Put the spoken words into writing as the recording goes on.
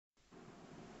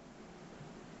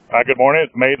Good morning.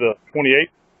 It's May the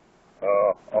 28th,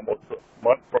 almost a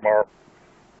month from our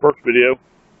first video.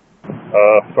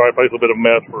 Sorry, I placed a little bit of a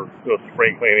mess for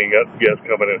spring cleaning. Got guests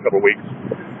coming in a couple of weeks.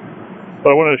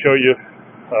 But I wanted to show you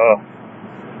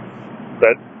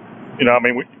that,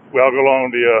 we all go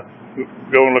along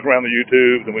go and look around the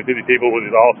YouTubes, and we see these people with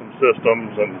these awesome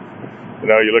systems, and,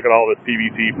 you look at all this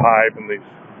PVC pipe and these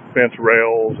fence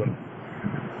rails and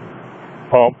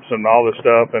pumps and all this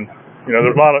stuff, and,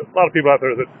 there's a lot of people out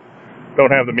there that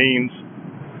don't have the means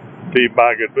to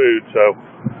buy good food. So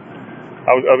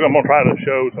I'm going to try to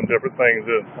show some different things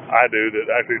that I do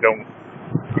that actually don't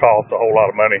cost a whole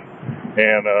lot of money,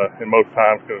 and most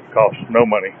times can cost no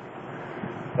money,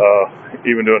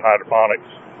 even doing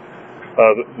hydroponics.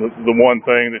 The one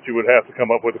thing that you would have to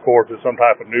come up with, of course, is some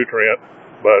type of nutrient,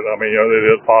 but it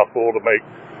is possible to make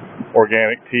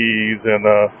organic teas and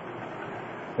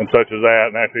such as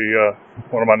that. And actually,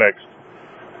 one of my next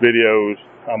videos,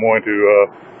 I'm going to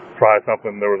try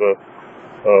something. There was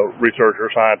a researcher,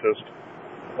 scientist,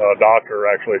 doctor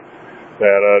actually,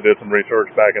 that did some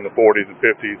research back in the 40s and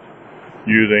 50s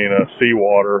using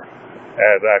seawater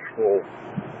as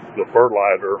the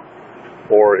fertilizer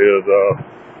for his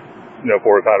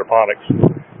hydroponics.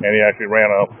 And he actually ran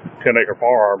a 10-acre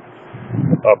farm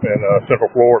up in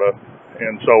Central Florida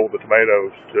and sold the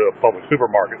tomatoes to public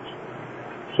supermarkets.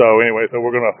 So anyway, we're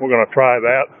gonna try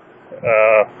that.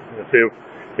 See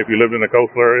if you lived in a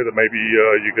coastal area, that maybe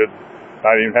you could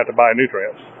not even have to buy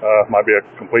nutrients. Might be a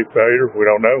complete failure. We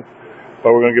don't know,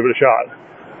 but we're gonna give it a shot.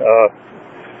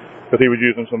 Because he was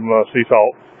using some sea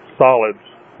salt solids,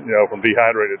 from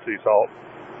dehydrated sea salt,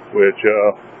 which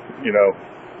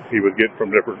he would get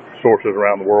from different sources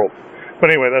around the world.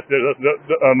 But anyway, that's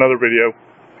another video.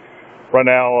 Right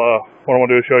now, what I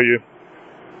want to do is show you.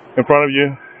 In front of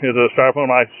you is a styrofoam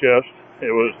ice chest.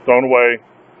 It was thrown away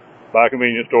by a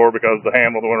convenience store because the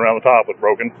handle that went around the top was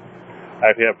broken. I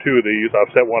actually have two of these.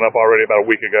 I've set one up already about a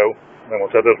week ago. I'm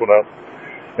going to set this one up.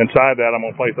 Inside that, I'm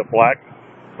going to place a black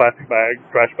plastic bag,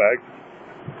 trash bag,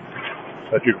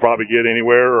 that you can probably get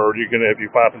anywhere, or you can, if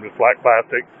you find some just black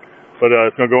plastic. But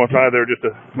it's going to go inside there just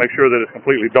to make sure that it's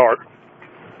completely dark.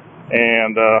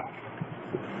 And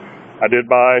I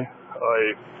did buy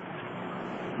a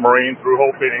marine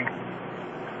through-hole fitting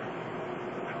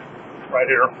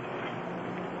right here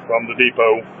from the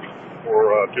depot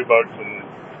for $2 and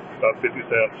about 50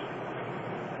 cents.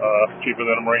 Cheaper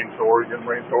than a marine store. You get a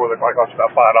marine store, they might cost you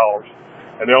about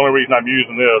 $5. And the only reason I'm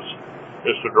using this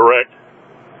is to direct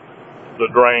the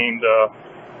drained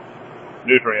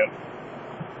nutrient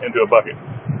into a bucket.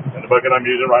 And the bucket I'm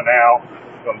using right now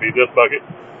is going to be this bucket,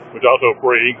 which is also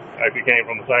free. Actually came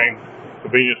from the same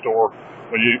convenience store.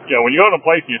 When you go to a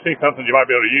place and you see something you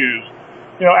might be able to use,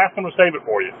 ask them to save it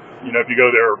for you. If you go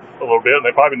there a little bit, and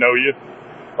they probably know you.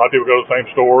 A lot of people go to the same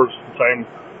stores, same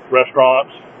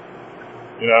restaurants,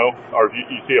 or if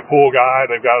you see a pool guy,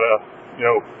 they've got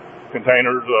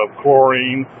containers of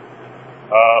chlorine.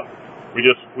 We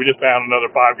just found another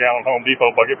 5-gallon Home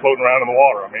Depot bucket floating around in the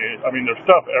water. I mean, there's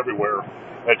stuff everywhere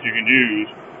that you can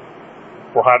use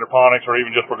for hydroponics or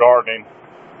even just for gardening.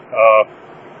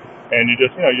 And you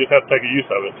just have to take a use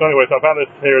of it. So anyway, I found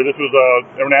this here. This was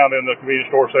every now and then the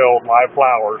convenience store sells live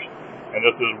flowers, and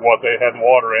this is what they had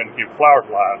water in to keep the flowers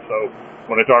alive. So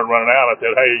when they started running out, I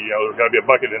said, hey, there's got to be a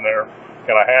bucket in there.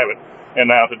 Can I have it? And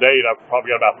now to date, I've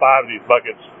probably got about 5 of these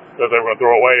buckets that they were going to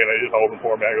throw away, and they just hold them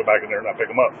for me. I go back in there and I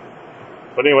pick them up.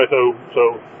 But anyway, so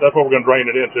that's what we're going to drain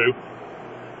it into.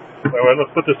 Anyway,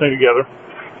 let's put this thing together.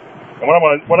 And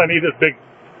what I need this big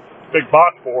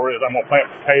box for is I'm going to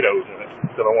plant potatoes in it.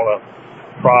 That I want to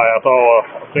try. I've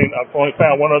only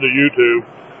found one other YouTube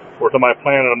where somebody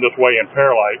planted them this way in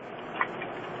perlite.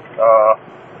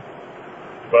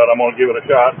 But I'm going to give it a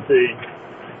shot and see.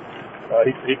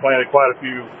 He planted quite a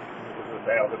few. Put this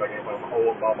down so I can put a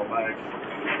hole in my bag.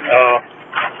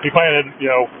 He planted,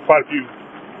 quite a few.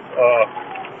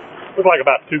 Looked like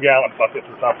about 2-gallon buckets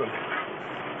or something,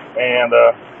 and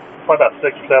probably about 6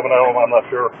 or 7 of them. I'm not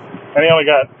sure. And he only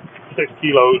got 6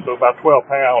 kilos, so about 12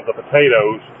 pounds of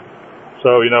potatoes.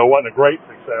 So, it wasn't a great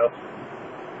success.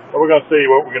 But we're going to see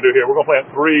what we're going to do here. We're going to plant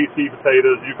 3 seed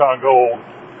potatoes, Yukon Gold,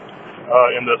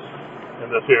 in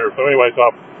this here. So anyway, so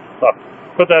I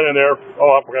put that in there.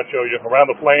 Oh, I forgot to show you. Around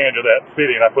the flange of that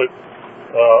fitting, I put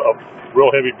a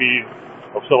real heavy bead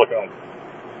of silicone.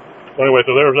 So anyway,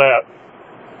 so there's that.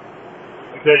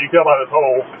 Okay, you can tell by this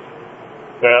hole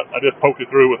that I just poked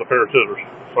it through with a pair of scissors.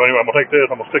 So anyway, I'm going to take this,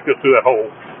 I'm going to stick this through that hole.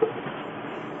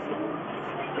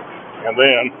 And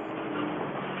then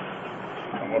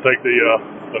I'm going to take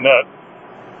the nut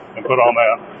and put on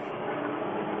that.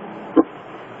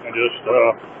 And just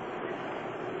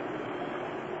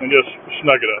and just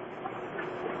snug it up.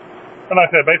 And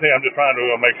like I said, basically I'm just trying to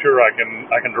make sure I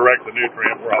can direct the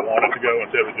nutrient where I want it to go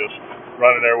instead of just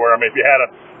running everywhere. I mean, if you had a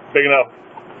big enough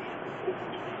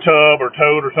tub or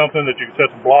tote or something that you can set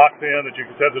some blocks in, that you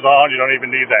can set this on, you don't even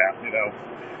need that, you know.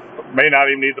 May not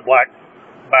even need the black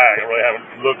bag. I really haven't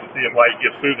looked to see if light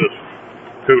gets through this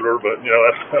cooler, but you know,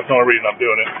 that's the only reason I'm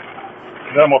doing it.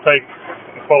 And then I'm gonna take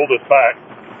and fold this back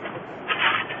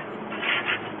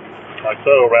like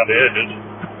so around the edges.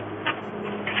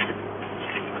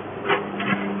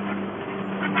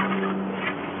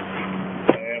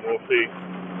 And we'll see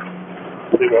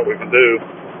what we can do.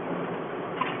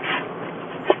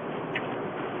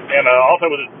 And also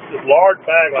with this large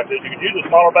bag like this, you can use a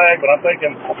smaller bag, but I'm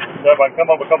thinking, you know, if I can come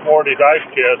up with a couple more of these ice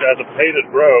chests, as the potatoes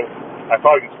grow, I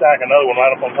probably can stack another one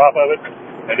right up on top of it,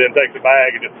 and then take the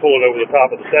bag and just pull it over the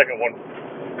top of the second one.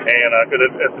 And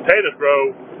because as potatoes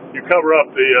grow, you cover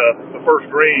up the first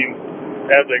green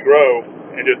as they grow,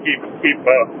 and just keep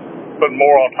putting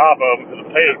more on top of them, because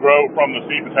the potatoes grow from the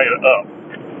seed potato up.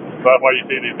 So that's why you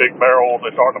see these big barrels.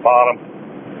 They start at the bottom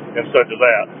and such as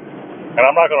that. And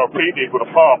I'm not going to repeat these with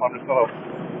a pump. I'm just going to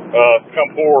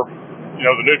come pour, you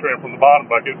know, the nutrient from the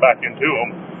bottom bucket back into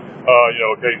them, you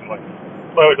know, occasionally.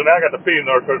 So now I got the feed in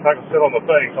there, so I can sit on the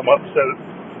thing. So I'm going to set it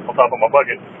on top of my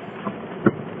bucket,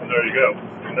 and there you go.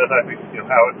 And that's actually, you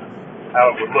know, how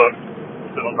it would look.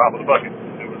 Sit on top of the bucket.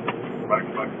 It would go back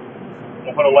in the bucket.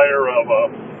 We'll put a layer of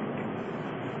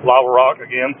lava rock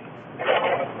again.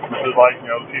 This is like,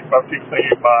 you know, the cheapest thing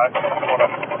you can buy.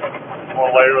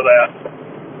 One layer of that.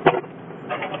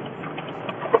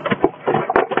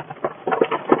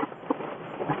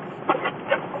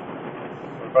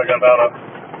 I got about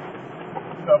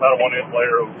a 1 inch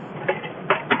layer of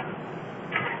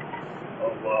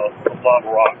lava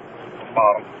rock on the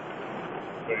bottom.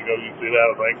 There you go. You can see that,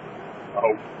 I think. I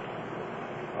hope.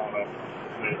 I don't know.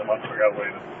 I might figure out a way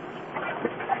to.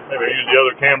 Maybe I use the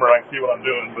other camera and I can see what I'm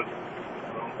doing, but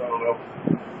I don't know.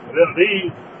 And then these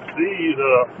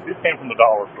came from the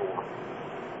dollar store.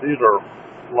 These are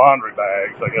laundry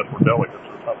bags, I guess, for delicates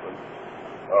or something.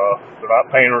 They're not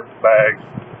painter bags,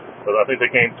 but I think they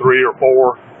came 3 or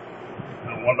 4 in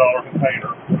a $1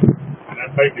 container. And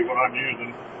that's basically what I'm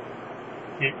using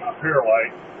to keep my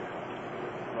perlite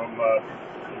from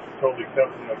totally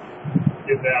accepting to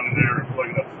get down in there and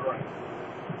plugging up the drain.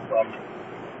 So I'm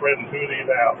spreading 2 of these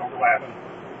out, overlapping.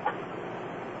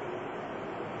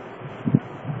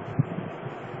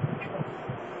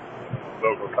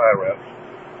 Those are tie wraps.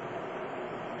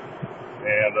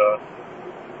 And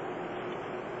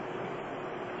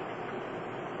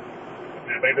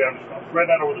maybe I'm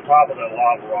spreading that over the top of that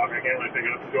lava rock. I can't really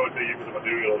show it to you because if I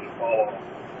do, it'll just fall off.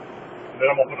 And then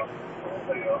I'm going to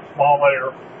put a small layer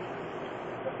of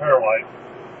perlite.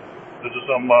 This is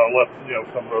some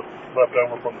some left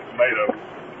over from the tomatoes.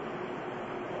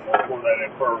 I'll pour that in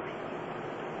first.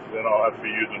 Then I'll have to be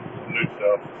using some new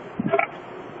stuff.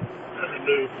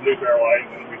 New perlite,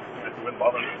 and we went and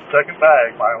bought a second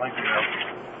bag finally. You know,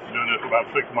 doing this for about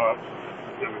 6 months.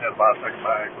 So we had to buy a second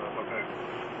bag, so that's okay.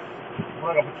 I'm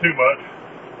not going to put too much.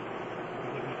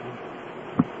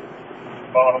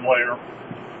 Bottom layer.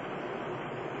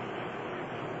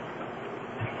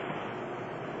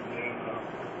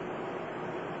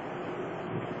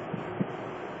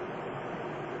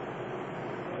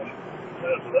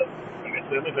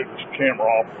 Let me take this camera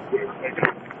off real quick.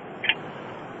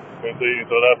 You can see,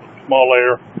 so that's a small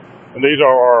layer. And these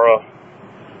are our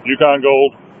Yukon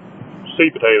Gold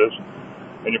seed potatoes.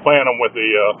 And you plant them with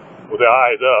the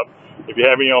eyes up. If you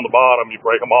have any on the bottom, you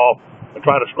break them off and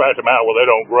try to scratch them out where they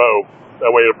don't grow.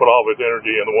 That way you'll put all this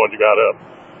energy in the ones you got up.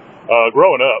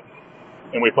 Growing up,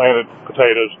 and we planted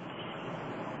potatoes,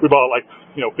 we bought like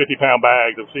 50-pound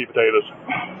bags of seed potatoes,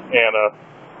 and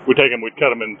we'd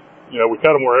cut them in. We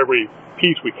cut them where every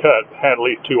piece we cut had at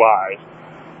least 2 eyes,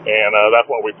 and that's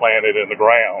what we planted in the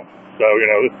ground. So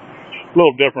it's a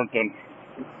little different than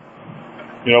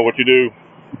what you do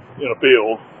in a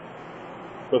field.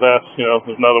 So that's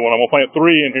there's another one. I'm gonna plant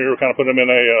 3 in here. Kind of put them in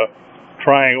a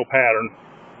triangle pattern.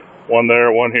 1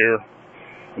 there, 1 here,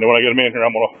 and then when I get them in here,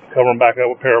 I'm gonna cover them back up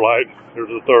with perlite.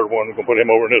 Here's the 3rd one. I'm gonna put him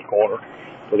over in this corner,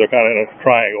 so they're kind of in a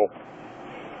triangle.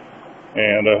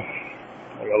 And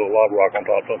I got a little lava rock on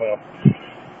top somehow.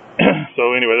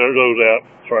 So anyway, there's those out.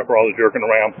 Sorry for all the jerking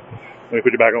around. Let me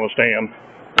put you back on the stand.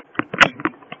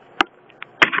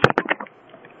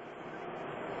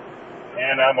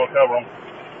 And now I'm going to cover them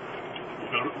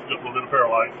with just a little bit of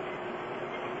perlite.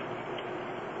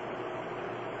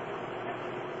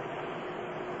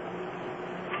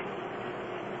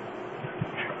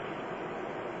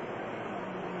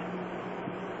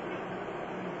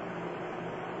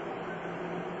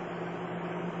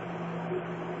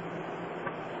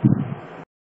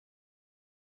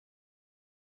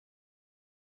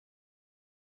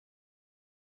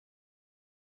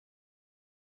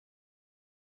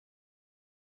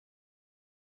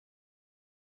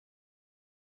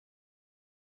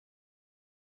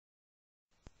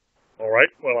 All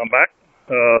right, well, I'm back.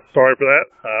 Sorry for that.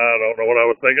 I don't know what I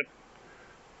was thinking.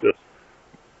 Just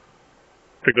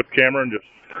picked up the camera and just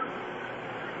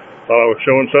thought I was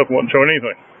showing stuff, wasn't showing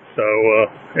anything. So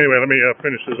anyway, let me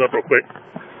finish this up real quick.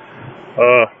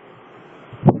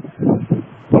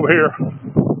 Over here,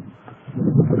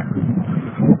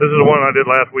 this is the one I did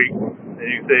last week, and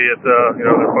you can see it's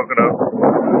they're poking up.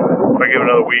 If I give it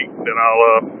another week, then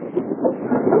I'll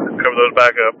cover those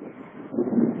back up,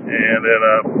 and then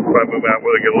probably move out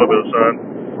where they get a little bit of sun.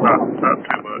 Not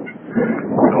too much.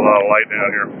 There's a lot of light down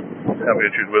here. Have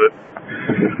issues with it.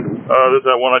 This is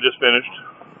that one I just finished.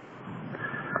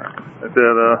 I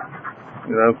said,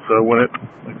 so when it,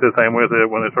 like the same with it,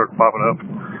 when it starts popping up,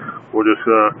 we'll just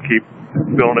keep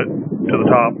filling it to the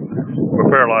top with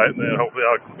Fairlight, and then hopefully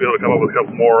I'll be able to come up with a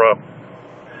couple more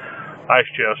ice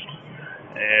chests.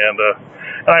 And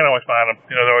I can always find them.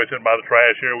 They're always sitting by the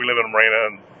trash here. We live in a marina,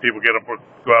 and people get them,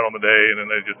 go out on the day, and then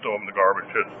they just throw them in the garbage.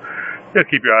 Just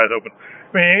keep your eyes open.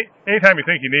 I mean, anytime you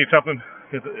think you need something,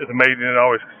 it's amazing. It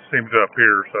always seems to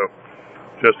appear. So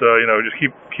just just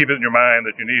keep it in your mind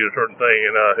that you need a certain thing,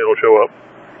 and it'll show up.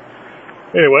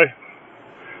 Anyway,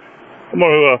 I'm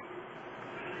gonna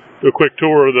do a quick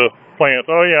tour of the plants.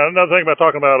 Oh yeah, another thing about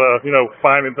talking about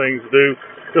finding things to do.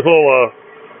 This little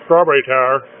strawberry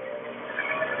tower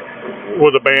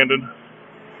was abandoned,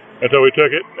 and so we took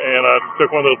it and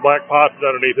took one of those black pots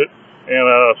underneath it and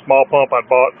a small pump I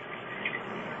bought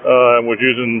and was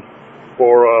using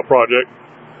for a project,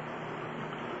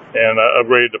 and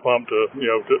upgraded the pump to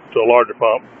to a larger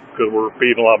pump because we're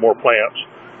feeding a lot more plants.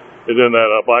 It's in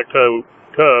that black tub,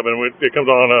 and it comes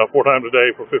on 4 times a day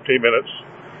for 15 minutes.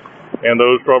 And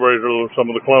those strawberries are some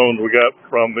of the clones we got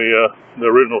from the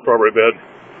original strawberry bed.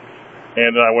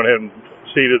 And then I went ahead and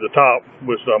seeded the top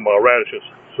with some radishes.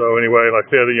 So anyway, like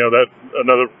I said, that's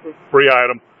another free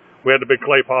item. We had the big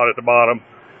clay pot at the bottom,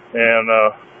 and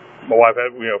my wife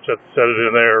had set it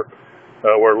in there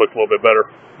where it looked a little bit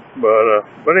better.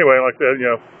 But anyway, like I said,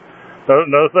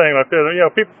 another thing, like I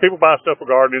said, people buy stuff for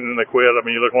gardening and they quit. I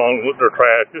mean, you look along with their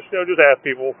trash. Just ask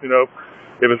people, if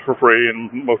it's for free,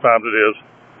 and most times it is.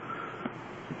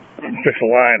 Fix a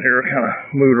line here, kind of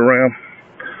moved around.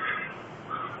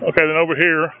 Okay, then over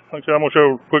here, like I said, I'm going to show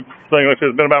a quick thing. Like I said,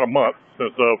 it's been about a month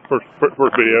since the first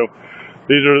video.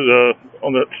 These are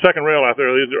on the second rail out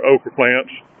there, these are okra plants.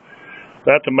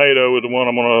 That tomato is the one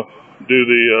I'm going to do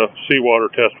the seawater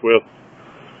test with.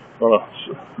 I'm going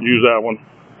to use that one.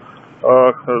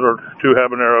 Those are 2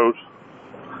 habaneros.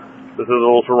 This is a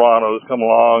little serrano that's come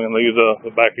along, and these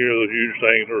the back here, those huge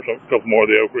things, or a couple more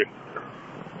of the okra.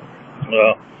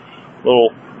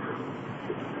 Little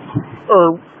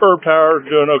herb towers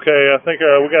doing okay. I think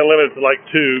we got limited to like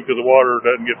 2 because the water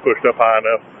doesn't get pushed up high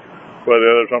enough. But the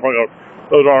others,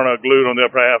 those aren't glued on the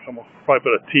upper half. I'm gonna probably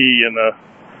put a T and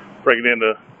break it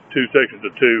into 2 sections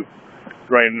of 2,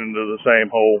 draining into the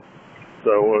same hole.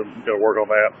 So we're gonna work on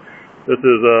that. This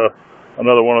is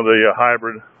another one of the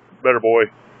hybrid Better Boy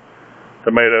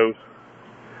tomatoes.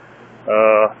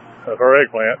 That's our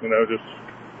eggplant. Just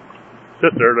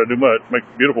sit there, doesn't do much. Makes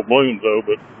beautiful blooms though,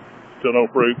 but still no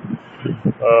fruit.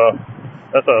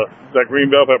 That's that green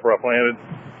bell pepper I planted.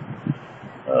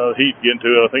 Heat getting to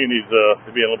it. I think it needs to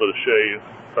be in a little bit of shade.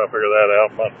 Try to figure that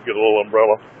out. Might get a little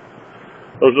umbrella.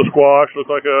 Those are squash.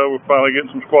 Looks like we're finally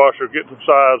getting some squash or getting some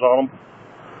size on them.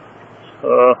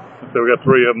 So we got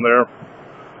 3 of them there.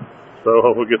 So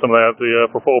hopefully get some of that. The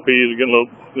purple peas are getting a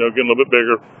little bit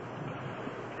bigger.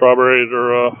 Strawberries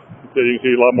are you can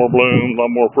see a lot more bloom, a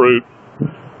lot more fruit.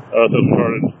 Since we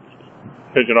started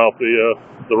pinching off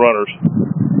the runners,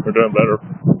 they're doing better.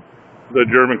 The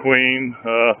German Queen,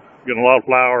 getting a lot of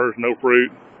flowers, no fruit.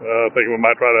 Thinking we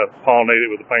might try to pollinate it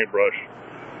with a paintbrush.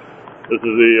 This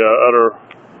is the other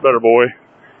Better Boy.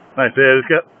 Like I said,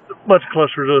 it's got a bunch of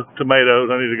clusters of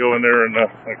tomatoes. I need to go in there and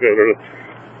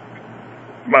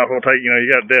might as well take,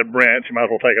 you got a dead branch, you might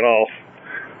as well take it off.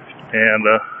 And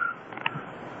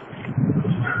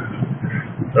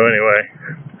so anyway,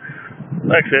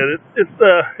 like I said,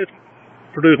 it's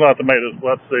producing a lot of tomatoes.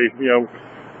 Let's see, the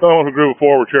ones who grew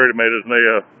before were cherry tomatoes, and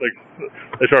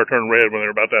they started turning red when they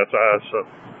were about that size. So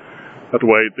have to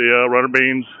wait. The runner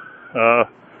beans,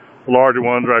 the larger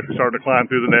ones are actually starting to climb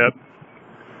through the net.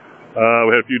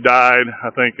 We had a few died.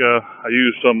 I think I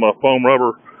used some foam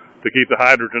rubber to keep the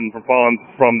hydrogen from falling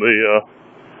from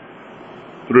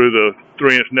through the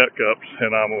 3-inch net cups,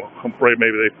 and I'm afraid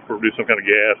maybe they produced some kind of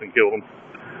gas and killed them.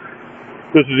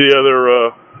 This is the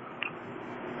other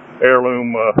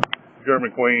heirloom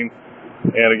German Queen,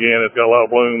 and again, it's got a lot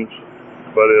of blooms,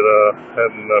 but it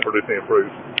hasn't produced any fruit.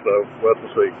 So we'll have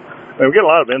to see. And we get a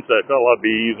lot of insects, got a lot of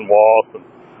bees and wasps, and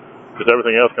just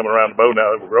everything else coming around the boat now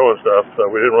that we're growing stuff. So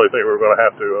we didn't really think we were going to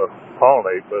have to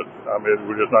pollinate, but I mean,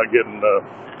 we're just not getting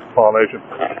pollination.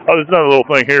 Oh, there's another little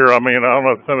thing here. I mean, I don't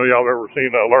know if some of y'all have ever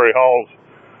seen Larry Hall's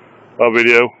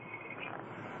video.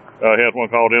 He has one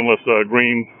called Endless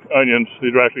Green Onions.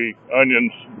 These are actually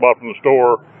onions bought from the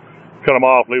store. Cut them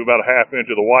off, leave about a ½ inch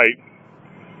of the white.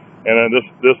 And in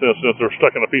this instance, they're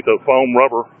stuck in a piece of foam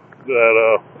rubber that,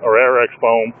 or Arex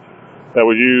foam that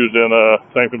was used in a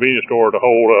same convenience store to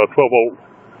hold 12-volt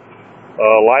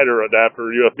lighter adapter,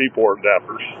 USB port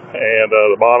adapters. And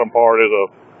the bottom part is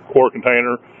a quart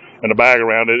container, and the bag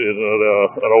around it is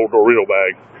an old Dorito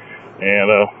bag. And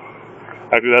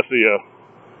actually, that's the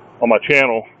on my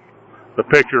channel. The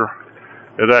picture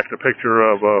is actually a picture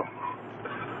of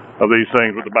these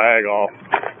things with the bag off.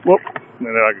 Whoop! And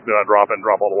then I drop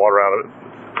all the water out of it,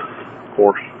 of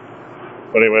course.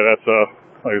 But anyway, that's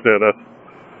like I said,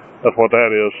 that's what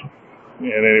that is.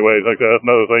 And anyways, like that's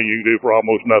another thing you can do for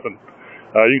almost nothing.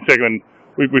 You can take them.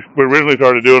 We originally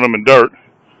started doing them in dirt.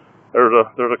 There's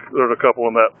a couple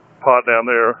in that pot down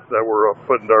there that were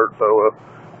put in dirt. So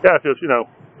yeah, it's just, you know,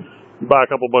 you buy a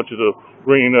couple bunches of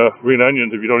green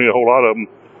onions. If you don't need a whole lot of them,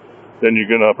 then you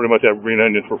can pretty much have green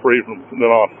onions for free from then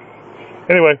on.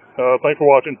 Anyway, thanks for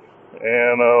watching,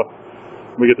 and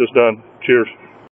let me get this done. Cheers.